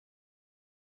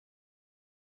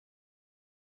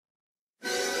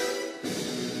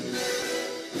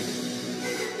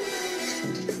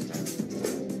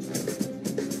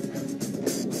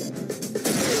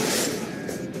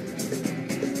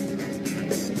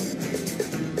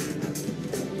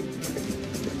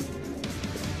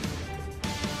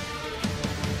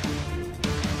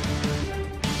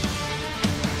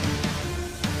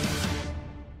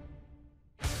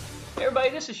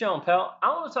This is Shawn Powell. I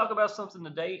want to talk about something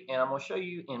today, and I'm going to show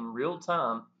you in real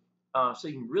time so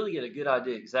you can really get a good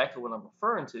idea exactly what I'm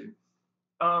referring to.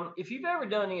 If you've ever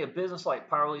done any business like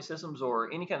Powell systems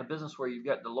or any kind of business where you've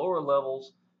got the lower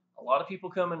levels, a lot of people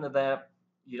come into that.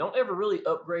 You don't ever really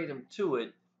upgrade them to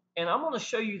it. And I'm going to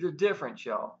show you the difference,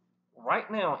 y'all,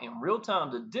 right now in real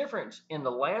time, the difference in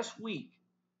the last week.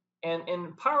 And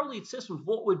in Power Lead Systems,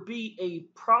 what would be a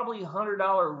probably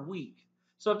 $100 week.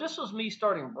 So if this was me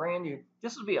starting brand new,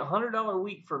 this would be a $100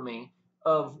 week for me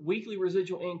of weekly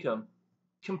residual income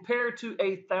compared to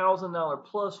a $1,000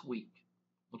 plus week.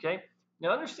 Okay.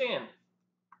 Now understand,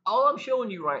 all I'm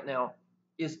showing you right now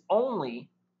is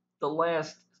only the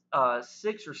last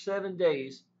 6 or 7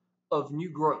 days of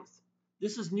new growth.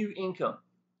 This is new income.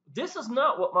 This is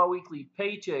not what my weekly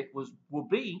paycheck will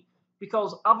be,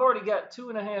 because I've already got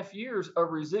 2.5 years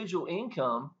of residual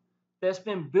income that's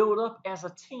been built up as a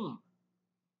team.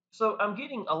 So I'm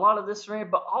getting a lot of this from here,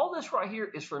 but all this right here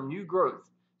is from new growth.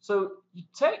 So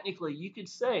technically, you could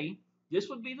say this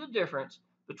would be the difference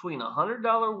between a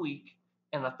 $100 week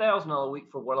and a $1,000 week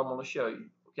for what I'm going to show you.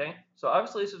 Okay, so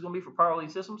obviously this is going to be for Power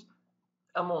Lead Systems.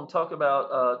 I'm going to talk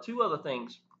about two other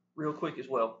things real quick as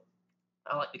well.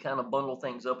 I like to kind of bundle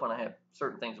things up when I have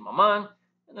certain things in my mind,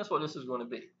 and that's what this is going to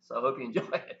be. So I hope you enjoy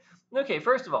it. Okay,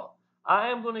 first of all, I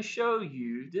am going to show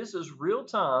you, this is real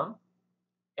time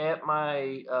at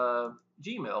my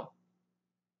Gmail.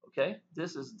 Okay,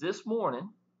 this is this morning,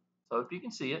 so I hope you can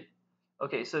see it.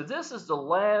 Okay, so this is the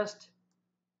last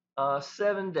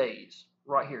 7 days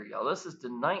right here, y'all. This is the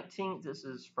 19th. This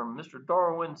is from Mr.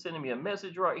 Darwin sending me a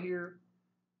message right here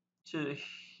to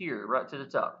here, right to the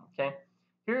top. Okay,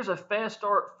 here's a fast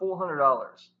start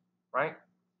 $400, right?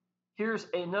 Here's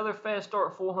another fast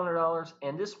start $400,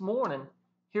 and this morning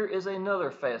here is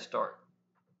another fast start.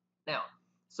 Now,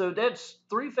 so that's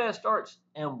 3 fast starts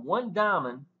and 1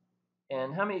 diamond,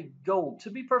 and how many gold? To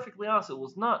be perfectly honest, it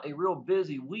was not a real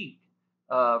busy week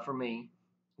for me.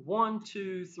 1,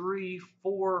 2, 3,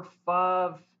 4,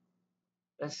 5,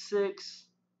 that's 6.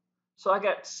 So I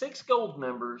got 6 gold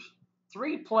members,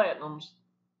 3 platinums,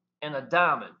 and a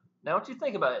diamond. Now, what you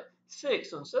think about it? 6.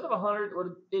 So instead of 100,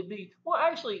 it'd be, well,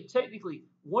 actually, technically,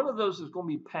 one of those is going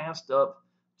to be passed up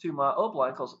to my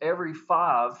upline because every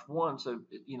 5, one, so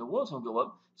one's going to go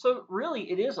up. So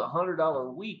really, it is a $100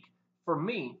 a week for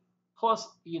me. Plus,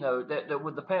 that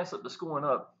with the pass up, that's going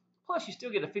up. Plus, you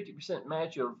still get a 50%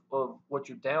 match of what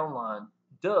your downline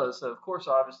does. So of course,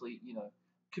 obviously,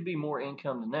 could be more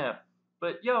income than that.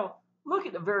 But y'all, look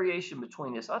at the variation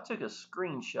between this. I took a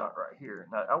screenshot right here,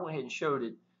 and I went ahead and showed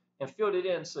it and filled it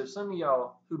in so some of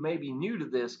y'all who may be new to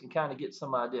this can kind of get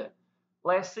some idea.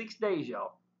 Last 6 days,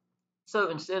 y'all. So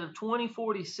instead of 20,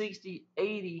 40, 60,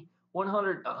 80,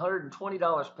 100,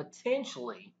 $120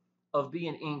 potentially of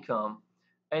being income,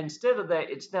 instead of that,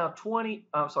 it's now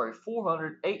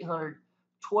 400, 800,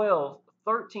 12,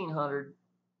 1300,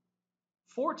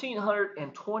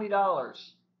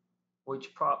 $1,420, which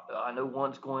I know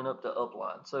one's going up to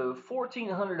upline. So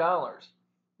 $1,400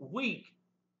 a week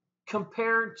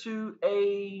compared to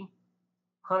a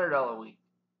 $100 week.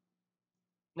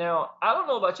 Now, I don't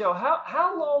know about y'all.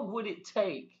 How long would it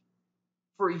take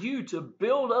for you to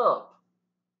build up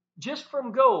just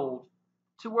from gold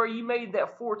to where you made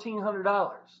that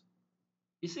 $1,400?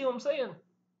 You see what I'm saying?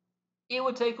 It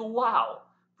would take a while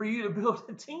for you to build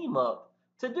a team up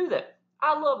to do that.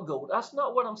 I love gold. That's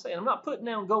not what I'm saying. I'm not putting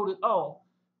down gold at all.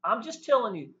 I'm just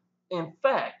telling you, in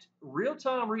fact,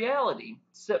 real-time reality,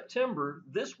 September,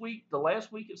 this week, the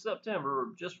last week of September,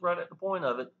 or just right at the point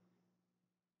of it,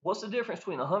 what's the difference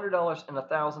between $100 and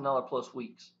 $1,000 plus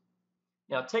weeks?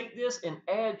 Now take this and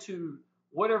add to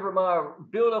whatever my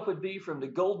build-up would be from the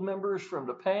gold members from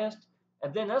the past,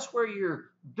 and then that's where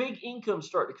your big incomes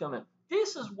start to come in.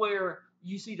 This is where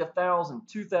you see the $1,000,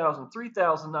 $2,000,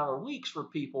 $3,000 weeks for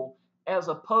people, as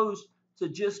opposed to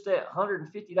just that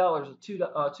 $150 or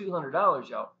 $200,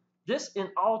 y'all. This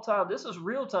in all time, this is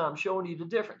real time showing you the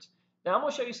difference. Now I'm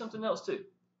going to show you something else too.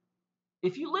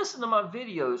 If you listen to my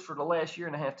videos for the last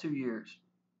 1.5 to 2 years,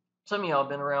 some of y'all have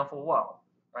been around for a while,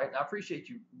 right? I appreciate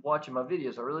you watching my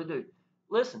videos. I really do.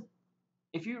 Listen,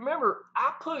 if you remember,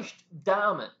 I pushed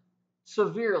diamond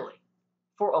severely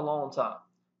for a long time.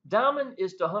 Diamond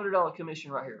is the $100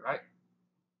 commission right here, right?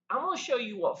 I'm going to show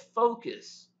you what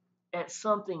focus at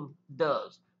something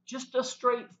does. Just a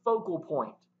straight focal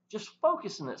point. Just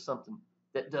focusing at something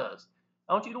that does.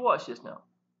 I want you to watch this now.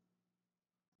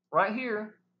 Right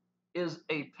here is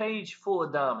a page full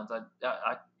of diamonds.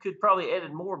 I could probably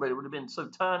added more, but it would have been so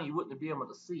tiny you wouldn't be able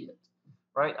to see it.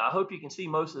 Right? I hope you can see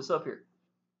most of this up here.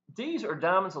 These are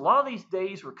diamonds. A lot of these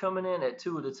days were coming in at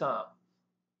 2 at a time.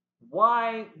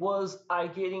 Why was I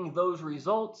getting those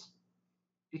results?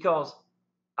 Because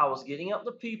I was getting out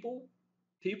the people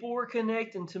were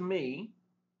connecting to me,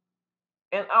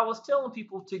 and I was telling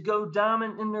people to go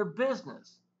diamond in their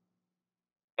business.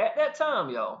 At that time,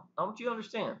 y'all, I want you to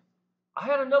understand, I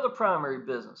had another primary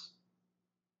business.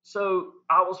 So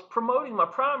I was promoting my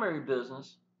primary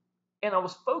business and I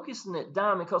was focusing at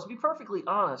diamond because, to be perfectly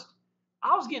honest,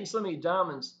 I was getting so many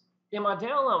diamonds. In my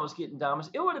downline was getting diamonds.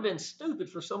 It would have been stupid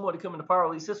for someone to come into Power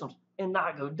Lead Systems and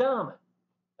not go diamond.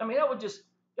 I mean, that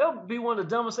would be one of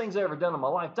the dumbest things I ever done in my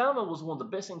life. Diamond was one of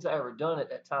the best things I ever done at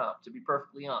that time, to be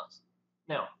perfectly honest.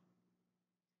 Now,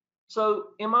 so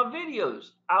in my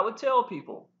videos, I would tell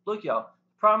people, look, y'all,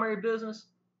 primary business,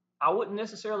 I wouldn't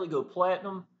necessarily go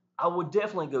platinum. I would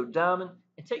definitely go diamond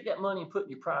and take that money and put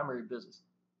in your primary business.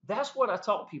 That's what I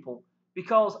taught people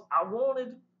because I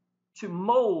wanted to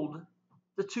mold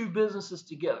the two businesses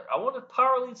together. I wanted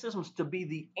Power Lead Systems to be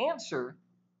the answer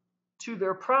to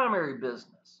their primary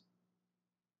business.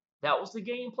 That was the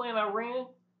game plan I ran.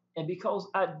 And because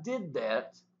I did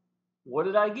that, what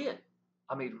did I get?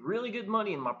 I made really good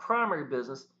money in my primary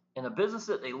business, in a business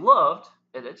that they loved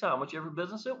at that time, whichever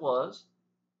business it was,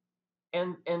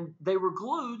 and they were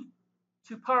glued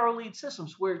to Power Lead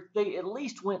Systems where they at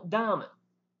least went diamond,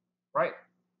 right?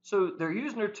 So they're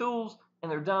using their tools and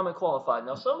they're diamond qualified.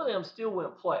 Now some of them still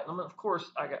went platinum, and of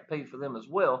course I got paid for them as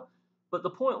well. But the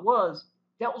point was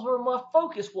that was where my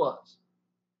focus was.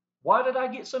 Why did I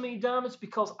get so many diamonds?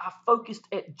 Because I focused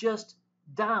at just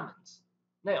diamonds.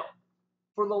 Now,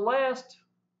 for the last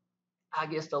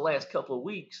couple of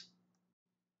weeks,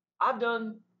 I've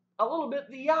done a little bit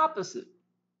the opposite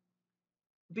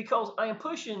because I am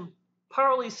pushing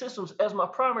Power Lead Systems as my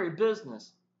primary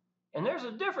business. And there's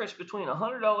a difference between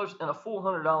 $100 and a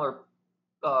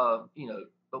 $400,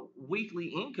 weekly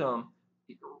income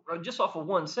just off of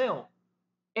one sale.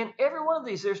 And every one of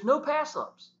these, there's no pass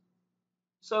ups.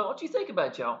 So what you think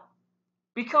about it, y'all?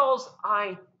 Because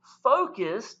I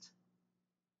focused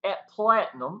at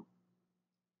platinum,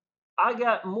 I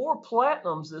got more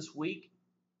platinums this week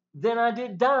than I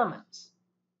did diamonds.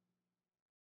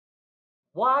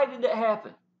 Why did that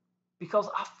happen? Because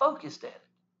I focused at it.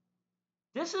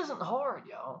 This isn't hard,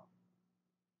 y'all.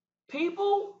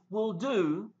 People will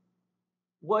do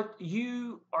what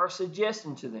you are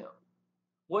suggesting to them,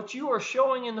 what you are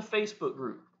showing in the Facebook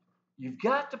group. You've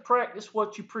got to practice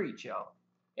what you preach, y'all.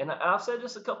 And I've said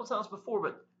this a couple times before,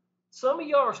 but some of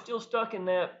y'all are still stuck in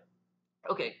that,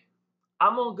 okay,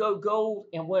 I'm going to go gold,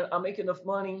 and when I make enough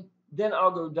money, then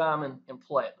I'll go diamond and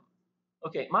platinum.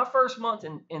 Okay, my first month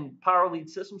in Power Lead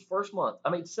Systems, first month, I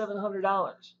made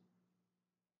 $700.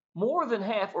 More than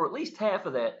half, or at least half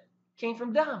of that, came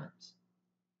from diamonds.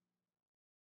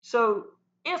 So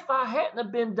if I hadn't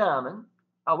have been diamond,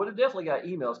 I would have definitely got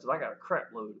emails because I got a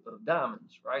crap load of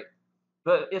diamonds, right?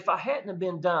 But if I hadn't have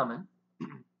been diamond,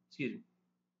 excuse me,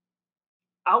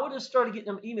 I would have started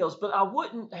getting them emails, but I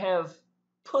wouldn't have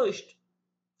pushed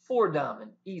for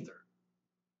diamond either.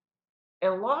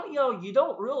 And a lot of y'all, you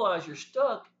don't realize you're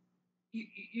stuck.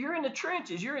 You're in the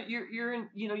trenches. You're in,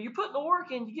 you're putting the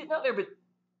work in, you're getting out there, but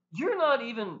you're not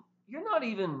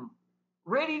even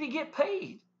ready to get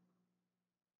paid.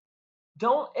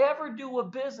 Don't ever do a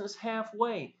business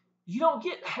halfway. You don't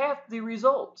get half the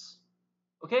results.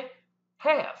 Okay?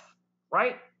 Half,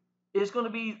 right? Is going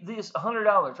to be this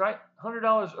 $100, right?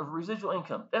 $100 of residual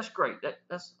income. That's great.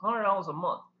 That's $100 a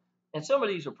month. And some of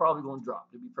these are probably going to drop,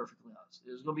 to be perfectly honest.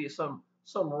 There's going to be some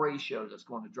ratio that's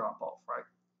going to drop off, right?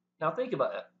 Now think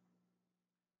about that.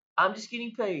 I'm just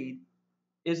getting paid.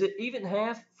 Is it even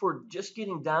half for just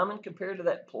getting diamond compared to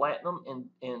that platinum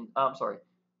and I'm sorry,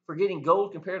 for getting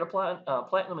gold compared to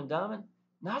platinum and diamond?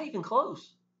 Not even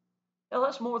close. Hell,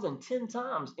 that's more than 10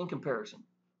 times in comparison,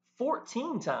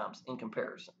 14 times in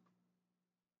comparison.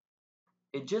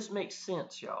 It just makes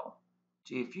sense, y'all.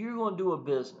 If you're going to do a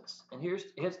business, and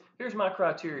here's my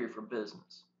criteria for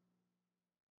business.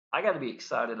 I got to be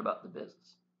excited about the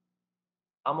business.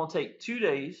 I'm going to take 2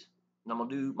 days and I'm going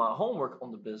to do my homework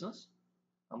on the business.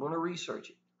 I'm going to research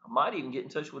it. I might even get in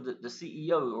touch with the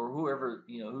CEO or whoever,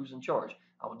 who's in charge.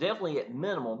 I will definitely, at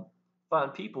minimum,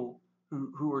 find people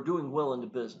who are doing well in the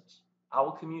business. I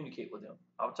will communicate with them.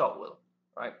 I will talk with them,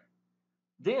 right?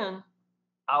 Then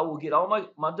I will get all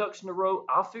my ducks in a row.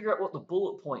 I'll figure out what the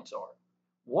bullet points are.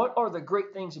 What are the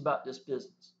great things about this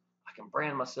business? I can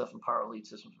brand myself in Power Lead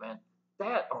Systems, man.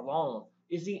 That alone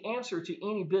is the answer to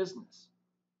any business.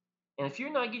 And if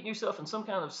you're not getting yourself in some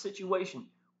kind of situation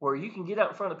where you can get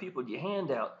out in front of people with your hand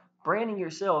out, branding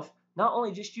yourself, not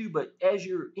only just you, but as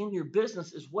you're in your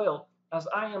business as well, as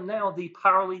I am now the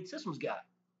Power Lead Systems guy,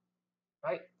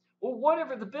 right? or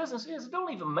whatever the business is, it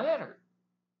don't even matter.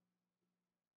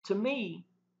 To me,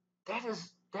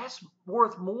 that's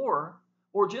worth more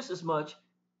or just as much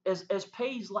as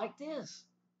pays like this.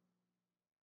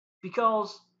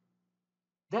 Because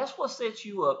that's what sets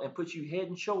you up and puts you head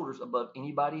and shoulders above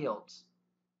anybody else.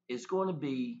 It's going to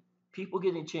be people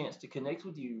getting a chance to connect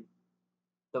with you,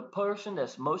 the person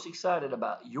that's most excited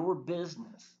about your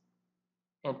business.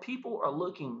 And people are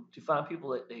looking to find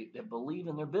people that believe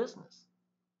in their business.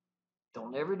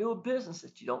 Don't ever do a business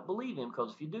that you don't believe in,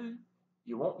 because if you do,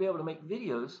 you won't be able to make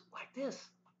videos like this.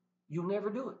 You'll never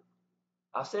do it.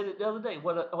 I said it the other day.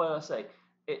 What did I say?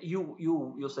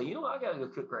 You'll say, I gotta go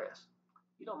cut grass.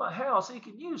 My house, it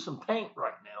could use some paint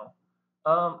right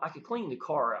now. I could clean the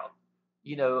car out.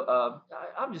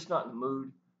 I'm just not in the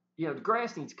mood. The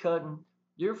grass needs cutting.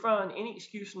 You're finding any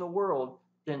excuse in the world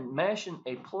than mashing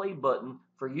a play button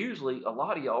for usually a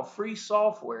lot of y'all free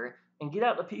software and get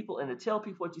out to people and to tell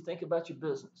people what you think about your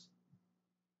business.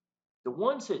 The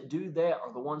ones that do that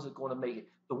are the ones that are going to make it.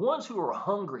 The ones who are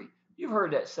hungry. You've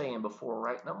heard that saying before,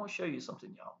 right? And I'm going to show you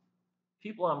something, y'all.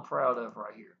 People I'm proud of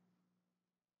right here.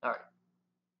 All right,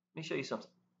 let me show you something.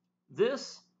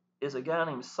 This is a guy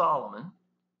named Solomon.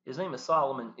 His name is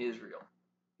Solomon Israel.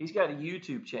 He's got a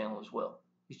YouTube channel as well.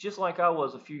 He's just like I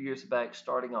was a few years back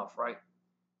starting off, right?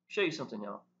 Show you something,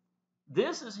 y'all.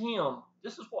 This is him.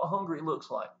 This is what hungry looks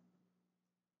like.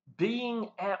 Being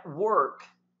at work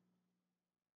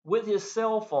with his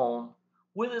cell phone,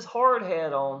 with his hard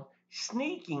hat on,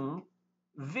 sneaking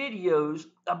videos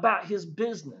about his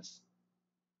business.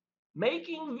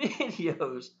 Making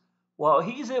videos while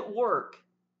he's at work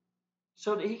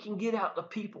so that he can get out to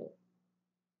people.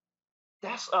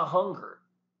 That's a hunger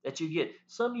that you get.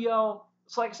 Some of y'all,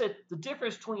 it's like I said, the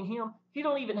difference between him, he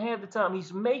don't even have the time.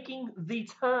 He's making the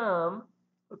time.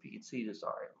 Hope you can see this. All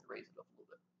right, let me raise it up a little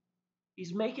bit.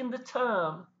 He's making the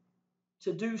time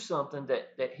to do something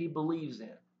that he believes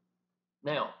in.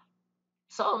 Now,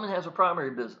 Solomon has a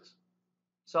primary business.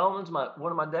 Solomon's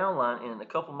one of my downline in a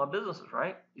couple of my businesses,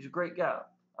 right? He's a great guy.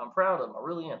 I'm proud of him. I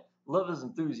really am. Love his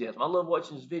enthusiasm. I love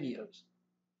watching his videos.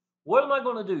 What am I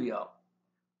going to do, y'all?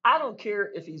 I don't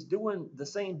care if he's doing the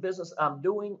same business I'm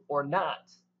doing or not.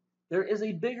 There is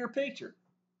a bigger picture,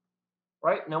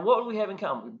 right? Now, what do we have in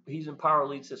common? He's in Power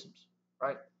Lead Systems,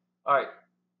 right? All right.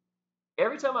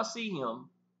 Every time I see him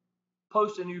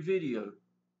post a new video,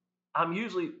 I'm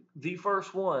usually the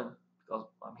first one, because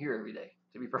I'm here every day,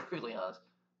 to be perfectly honest.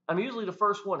 I'm usually the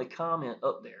first one to comment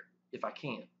up there if I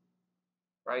can,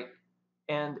 right?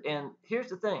 And here's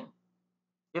the thing.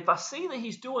 If I see that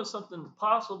he's doing something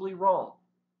possibly wrong,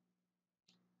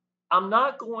 I'm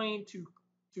not going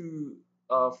to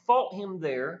fault him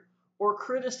there or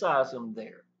criticize him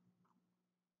there.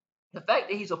 The fact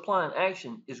that he's applying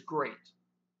action is great,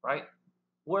 right?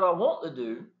 What I want to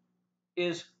do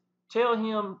is tell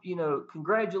him,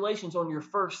 congratulations on your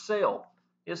first sale.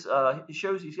 It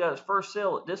shows he's got his first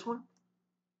sale at this one.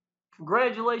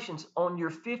 Congratulations on your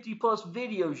 50 plus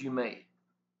videos you made.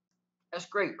 That's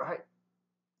great, right?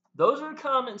 Those are the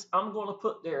comments I'm going to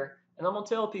put there, and I'm going to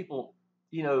tell people,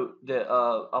 that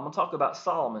I'm going to talk about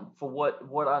Solomon for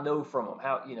what I know from him,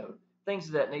 how, things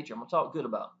of that nature. I'm going to talk good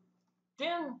about him.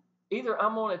 Then either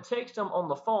I'm going to text him on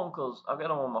the phone because I've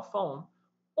got him on my phone,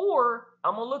 or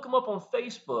I'm going to look him up on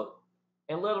Facebook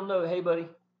and let him know, hey, buddy,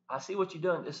 I see what you've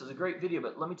done. This is a great video,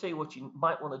 but let me tell you what you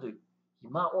might want to do. You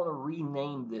might want to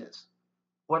rename this.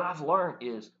 What I've learned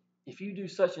is if you do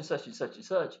such and such and such and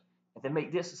such, and then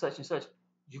make this and such,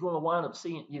 you're going to wind up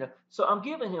seeing, So I'm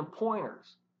giving him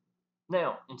pointers.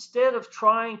 Now, instead of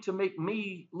trying to make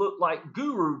me look like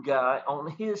Guru Guy on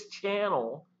his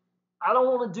channel, I don't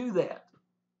want to do that.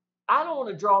 I don't want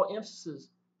to draw emphasis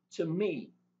to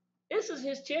me. This is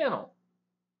his channel.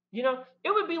 It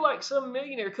would be like some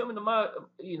millionaire coming to my,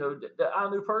 that I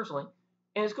knew personally,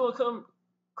 and it's going to come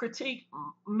critique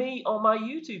me on my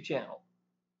YouTube channel.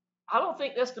 I don't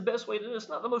think that's the best way to do it. It's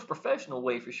not the most professional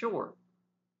way for sure.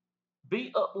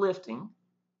 Be uplifting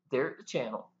there at the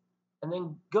channel, and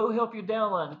then go help your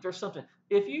downline if there's something.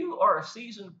 If you are a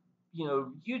seasoned,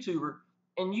 YouTuber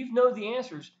and you know the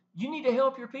answers, you need to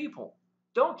help your people.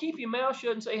 Don't keep your mouth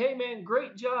shut and say, hey man,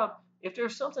 great job. If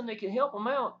there's something that can help him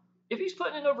out, if he's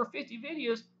putting in over 50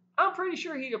 videos, I'm pretty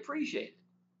sure he'd appreciate it.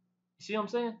 You see what I'm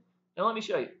saying? Now let me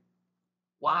show you.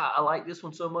 Why I like this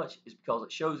one so much is because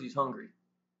it shows he's hungry.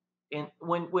 And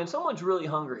when someone's really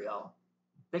hungry, y'all,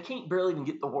 they can't barely even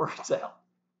get the words out.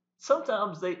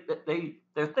 Sometimes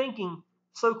they're thinking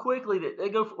so quickly that they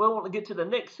want to get to the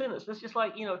next sentence. It's just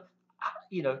like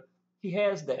he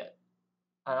has that.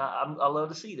 I love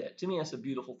to see that. To me, that's a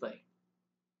beautiful thing.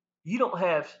 You don't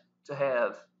have to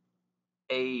have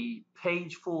a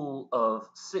page full of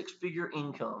six-figure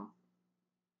income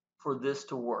for this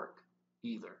to work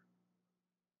either.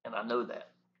 And I know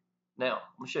that. Now,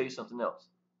 I'm going to show you something else.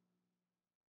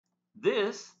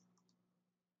 This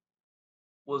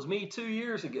was me 2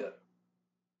 years ago,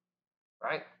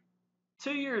 right?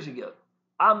 2 years ago,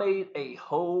 I made a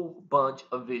whole bunch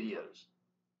of videos.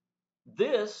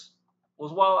 This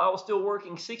was while I was still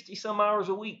working 60 some hours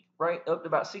a week, right? Up to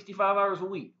about 65 hours a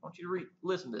week. I want you to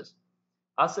listen to this.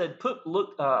 I said,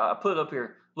 I put up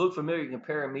here, look familiar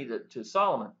comparing me to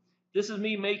Solomon. This is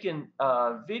me making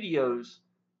videos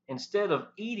instead of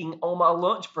eating on my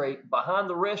lunch break behind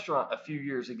the restaurant a few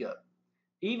years ago.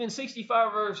 Even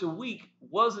 65 hours a week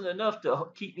wasn't enough to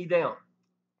keep me down.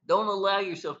 Don't allow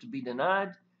yourself to be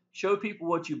denied. Show people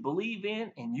what you believe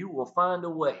in, and you will find a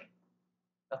way.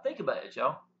 Now think about it,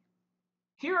 y'all.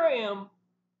 Here I am,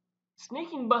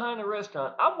 sneaking behind a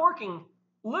restaurant. I'm working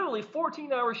literally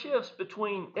 14-hour shifts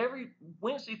between every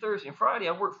Wednesday, Thursday, and Friday.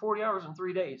 I work 40 hours in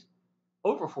 3 days,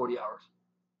 over 40 hours.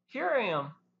 Here I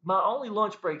am, my only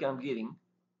lunch break I'm getting,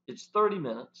 it's 30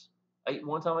 minutes. I eat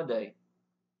one time a day.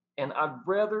 And I'd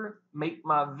rather make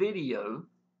my video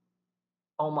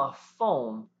on my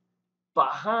phone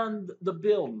behind the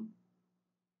building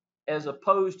as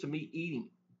opposed to me eating.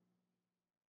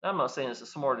 Now, I'm not saying it's the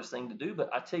smartest thing to do, but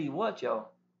I tell you what,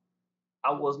 y'all,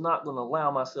 I was not going to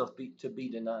allow myself to be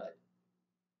denied.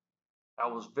 I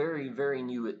was very, very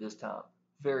new at this time,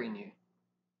 very new.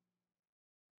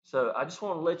 So I just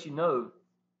want to let you know,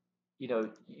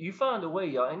 you find a way,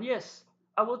 y'all. And yes,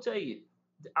 I will tell you,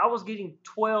 I was getting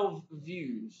 12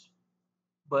 views,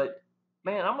 but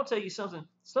man, I'm going to tell you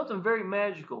something very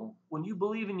magical. When you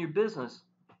believe in your business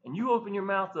and you open your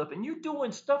mouth up and you're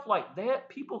doing stuff like that,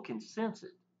 people can sense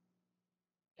it.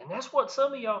 And that's what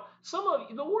some of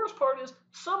you, the worst part is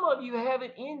some of you have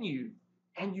it in you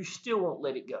and you still won't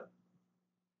let it go.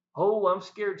 Oh, I'm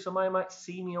scared somebody might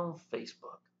see me on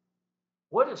Facebook.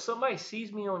 What if somebody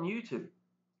sees me on YouTube?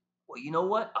 Well, you know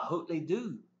what? I hope they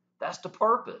do. That's the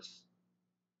purpose.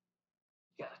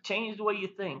 You got to change the way you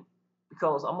think,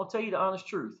 because I'm going to tell you the honest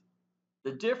truth.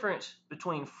 The difference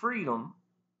between freedom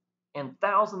and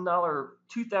 $1,000,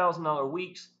 $2,000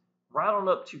 weeks, right on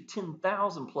up to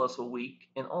 $10,000 plus a week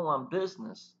in online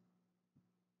business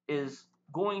is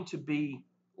going to be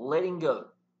letting go,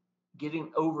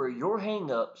 getting over your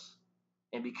hang-ups,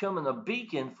 and becoming a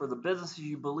beacon for the businesses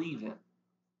you believe in.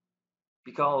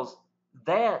 Because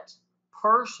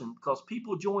because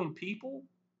people join people,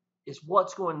 is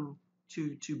what's going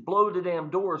to blow the damn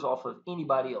doors off of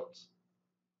anybody else.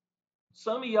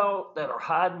 Some of y'all that are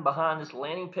hiding behind this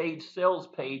landing page, sales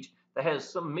page that has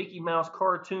some Mickey Mouse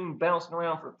cartoon bouncing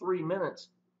around for 3 minutes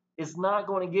is not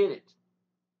going to get it.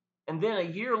 And then a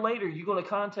year later, you're going to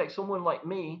contact someone like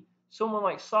me, someone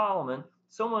like Solomon,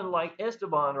 someone like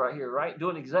Esteban right here, right?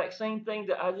 Doing the exact same thing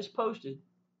that I just posted.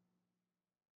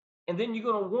 And then you're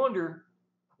going to wonder,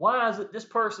 why is it this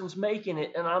person's making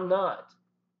it and I'm not?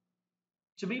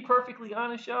 To be perfectly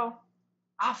honest, y'all,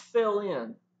 I fell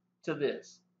into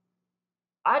this.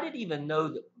 I didn't even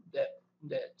know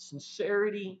that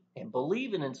sincerity and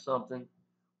believing in something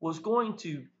was going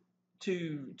to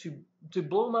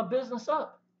blow my business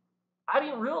up. I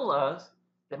didn't realize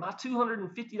that my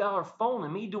 $250 phone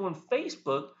and me doing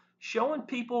Facebook, showing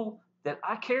people that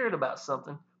I cared about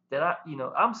something, that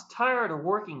I'm tired of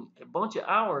working a bunch of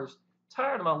hours,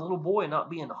 tired of my little boy not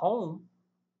being home,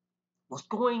 was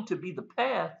going to be the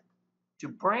path to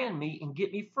brand me and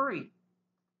get me free.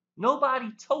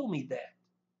 Nobody told me that.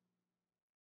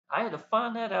 I had to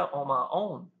find that out on my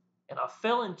own, and I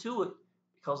fell into it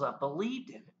because I believed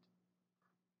in it.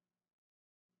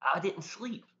 I didn't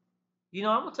sleep. I'm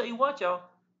gonna tell you what, y'all.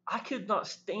 I could not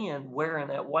stand wearing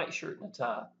that white shirt and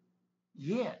tie.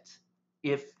 Yet,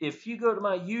 if you go to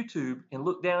my YouTube and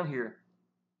look down here,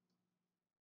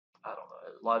 I don't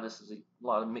know. A lot of this is a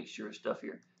lot of mixture of stuff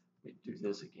here. Let me do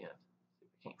this again. I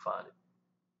can't find it.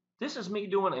 This is me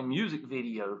doing a music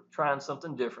video, trying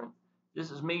something different. This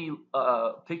is me,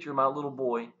 picture of my little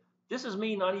boy. This is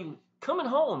me not even coming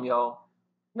home, y'all.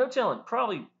 No telling,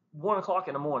 probably 1 o'clock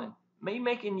in the morning. Me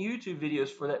making YouTube videos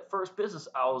for that first business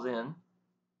I was in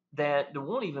that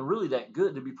weren't even really that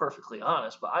good, to be perfectly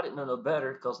honest, but I didn't know no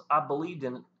better because I believed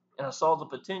in it and I saw the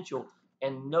potential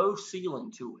and no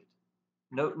ceiling to it.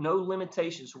 No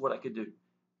limitations to what I could do.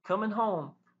 Coming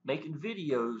home, making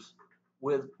videos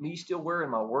with me still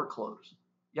wearing my work clothes.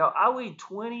 Y'all, I weighed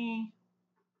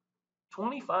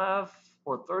 25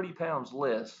 or 30 pounds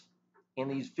less in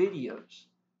these videos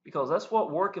because that's what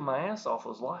working my ass off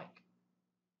was like.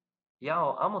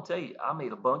 Y'all, I'm going to tell you, I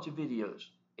made a bunch of videos,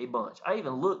 a bunch. I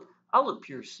look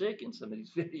pure sick in some of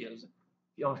these videos.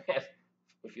 If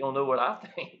if you don't know what I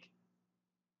think.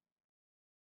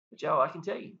 But y'all, I can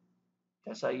tell you,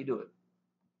 that's how you do it.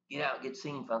 Get out, get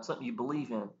seen, find something you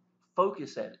believe in,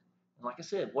 focus at it. And like I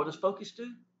said, what does focus do?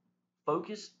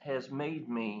 Focus has made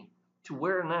me to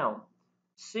where now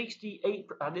 68.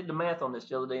 I did the math on this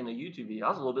the other day in a YouTube video. I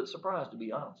was a little bit surprised, to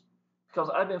be honest, because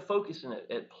I've been focusing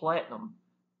at platinum,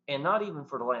 and not even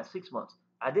for the last 6 months.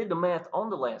 I did the math on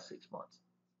the last 6 months.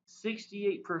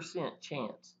 68%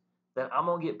 chance that I'm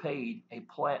gonna get paid a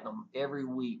platinum every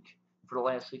week for the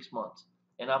last 6 months,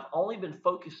 and I've only been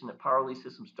focusing at Power Lead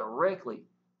Systems directly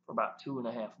for about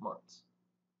 2.5 months.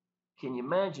 Can you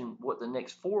imagine what the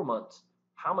next 4 months,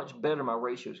 how much better my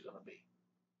ratio is going to be?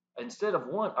 Instead of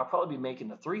one, I'll probably be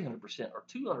making a 300% or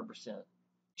 200%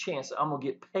 chance that I'm going to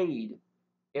get paid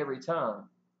every time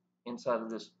inside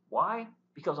of this. Why?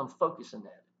 Because I'm focusing at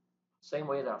it. Same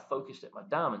way that I focused at my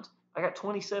diamonds. I got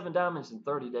 27 diamonds in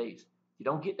 30 days. You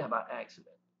don't get that by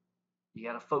accident. You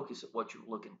got to focus at what you're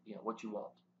looking, what you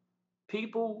want.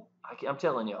 People, I'm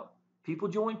telling y'all, people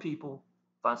join people,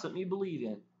 find something you believe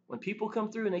in. When people come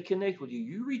through and they connect with you,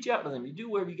 you reach out to them. You do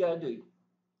whatever you got to do.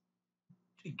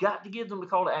 You got to give them the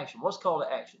call to action. What's call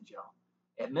to actions, y'all?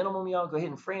 At minimum, y'all, go ahead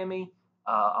and friend me.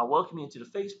 I'll welcome you into the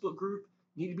Facebook group.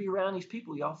 You need to be around these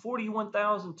people, y'all.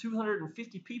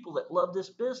 41,250 people that love this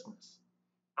business.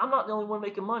 I'm not the only one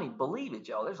making money. Believe it,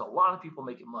 y'all. There's a lot of people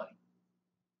making money.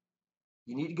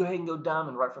 You need to go ahead and go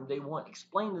diamond right from day one.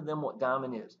 Explain to them what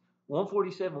diamond is.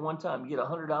 147 one time, you get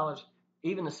 $100.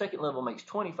 Even the second level makes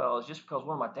 $25 just because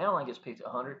one of my downline gets paid to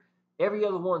 100. Every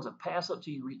other one's a pass up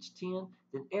till you reach 10.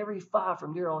 Then every 5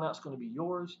 from there on out is going to be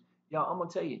yours. Y'all, I'm going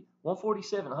to tell you,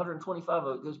 147, 125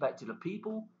 of it goes back to the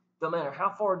people. No matter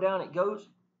how far down it goes,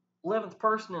 11th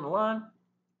person in line,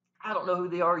 I don't know who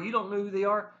they are. You don't know who they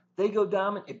are. They go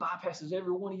diamond. It bypasses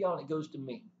every one of y'all and it goes to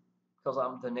me because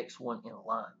I'm the next one in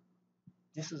line.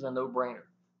 This is a no-brainer.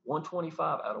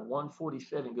 125 out of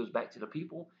 147 goes back to the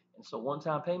people. And so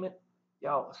one-time payment,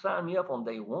 y'all sign me up on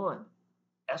day one.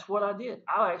 That's what I did.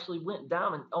 I actually went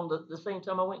diamond on the same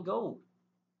time I went gold.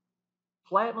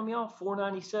 Platinum, y'all,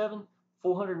 497,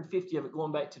 450 of it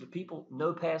going back to the people.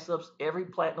 No pass-ups. Every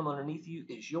platinum underneath you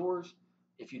is yours.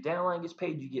 If your downline gets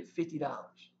paid, you get $50.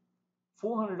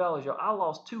 $400, y'all. I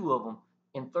lost 2 of them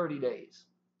in 30 days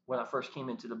when I first came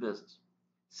into the business.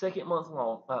 Second month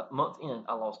in,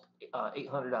 I lost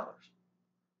 $800.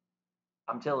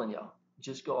 I'm telling y'all,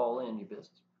 just go all in your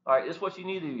business. All right, this is what you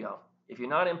need to do, y'all. If you're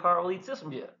not in Power Lead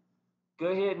Systems yet, go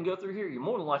ahead and go through here. You're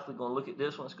more than likely going to look at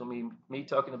this one. It's going to be me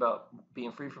talking about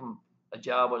being free from a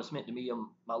job, what it's meant to me and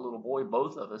my little boy,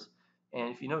 both of us. And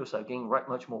if you notice, I've gained right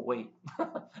much more weight. I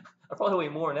probably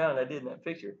weigh more now than I did in that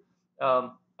picture.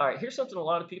 All right, here's something a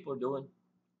lot of people are doing.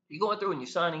 You're going through and you're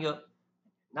signing up,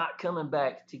 not coming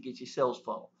back to get your sales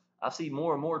funnel. I see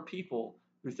more and more people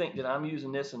who think that I'm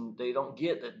using this and they don't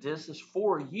get that this is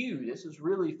for you. This is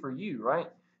really for you, right?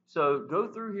 So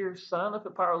go through here, sign up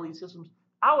at Power Lead Systems.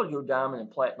 I would go diamond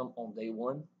and platinum on day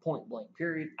one, point blank,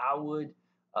 period. I would,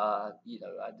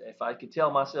 if I could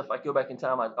tell myself, if I could go back in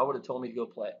time, I would have told me to go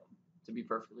platinum, to be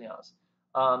perfectly honest.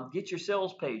 Get your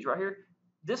sales page right here.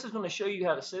 This is going to show you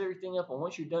how to set everything up. And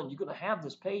once you're done, you're going to have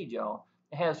this page, y'all.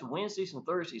 It has Wednesdays and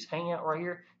Thursdays hangout right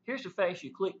here. Here's the fact.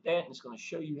 You click that, and it's going to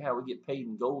show you how we get paid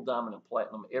in gold, diamond, and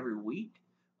platinum every week.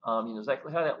 You know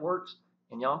exactly how that works.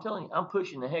 And y'all, I'm telling you, I'm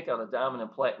pushing the heck out of diamond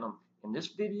and platinum in this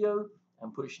video.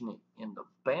 I'm pushing it in the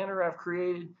banner I've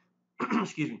created.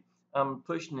 Excuse me. I'm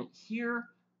pushing it here.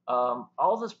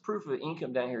 All this proof of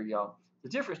income down here, y'all. The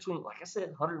difference between, like I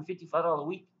said, $155 a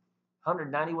week,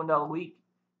 $191 a week,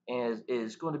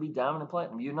 is going to be diamond and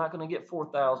platinum. You're not going to get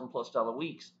 $4,000+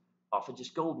 weeks off of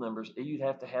just gold members. You'd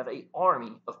have to have an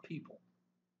army of people.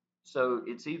 So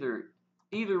it's either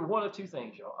one of two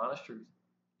things, y'all. Honest truth.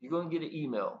 You're going to get an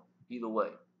email either way.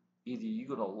 Either you're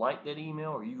going to like that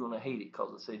email or you're going to hate it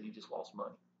because it said you just lost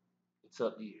money. It's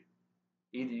up to you.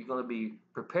 Either you're going to be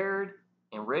prepared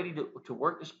and ready to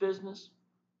work this business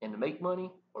and to make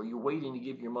money, or you're waiting to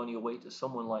give your money away to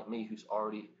someone like me who's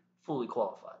already fully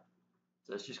qualified.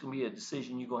 So it's just going to be a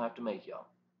decision you're going to have to make, y'all.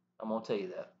 I'm going to tell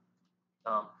you that.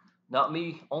 Not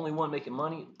me, only one making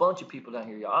money. A bunch of people down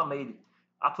here, y'all.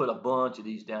 I put a bunch of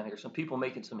these down here. Some people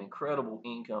making some incredible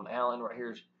income. Alan right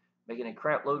here is making a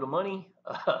crap load of money.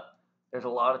 There's a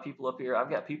lot of people up here. I've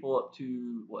got people up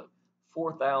to what,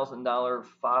 $4,000,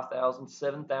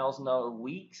 $5,000, $7,000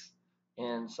 weeks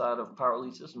inside of Power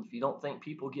Lead Systems. If you don't think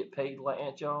people get paid like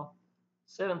that, y'all,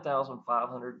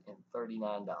 $7,539.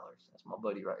 That's my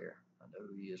buddy right here. I know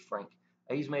who he is, Frank.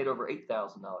 He's made over $8,000,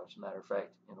 as a matter of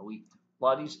fact, in a week. A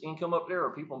lot of these income up there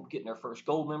are people getting their first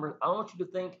gold members. I don't want you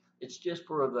to think it's just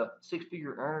for the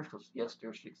six-figure earners, because yes,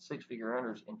 there's six-figure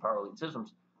earners in Power Lead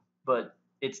Systems, but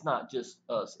it's not just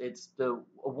us. It's the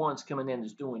ones coming in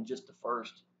that's doing just the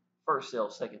first sale,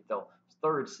 second sale,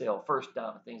 third sale, first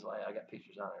diamond, things like that. I got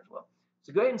pictures on there as well.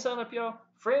 So go ahead and sign up, y'all.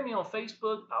 Friend me on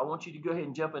Facebook. I want you to go ahead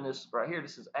and jump in this right here.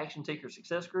 This is Action Taker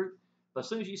Success Group. But as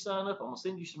soon as you sign up, I'm going to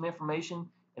send you some information,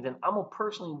 and then I'm going to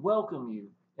personally welcome you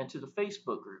into the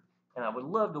Facebook group. And I would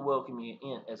love to welcome you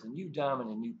in as a new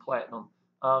diamond and new platinum.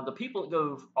 The people that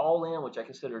go all in, which I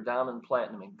consider diamond,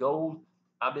 platinum, and gold,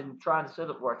 I've been trying to set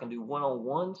up where I can do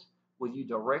one-on-ones with you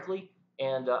directly.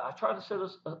 And I try to set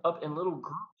us up in little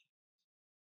groups.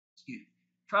 Excuse me,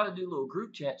 try to do little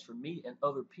group chats for me and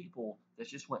other people that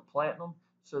just went platinum,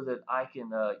 so that I can,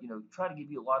 try to give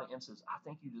you a lot of insights. I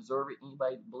think you deserve it.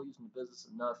 Anybody that believes in the business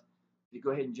enough to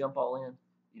go ahead and jump all in,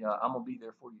 I'm gonna be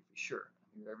there for you for sure.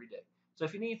 I'm here every day. So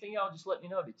if you need anything, y'all just let me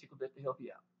know. I'd be tickled to help you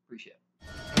out. Appreciate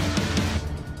it.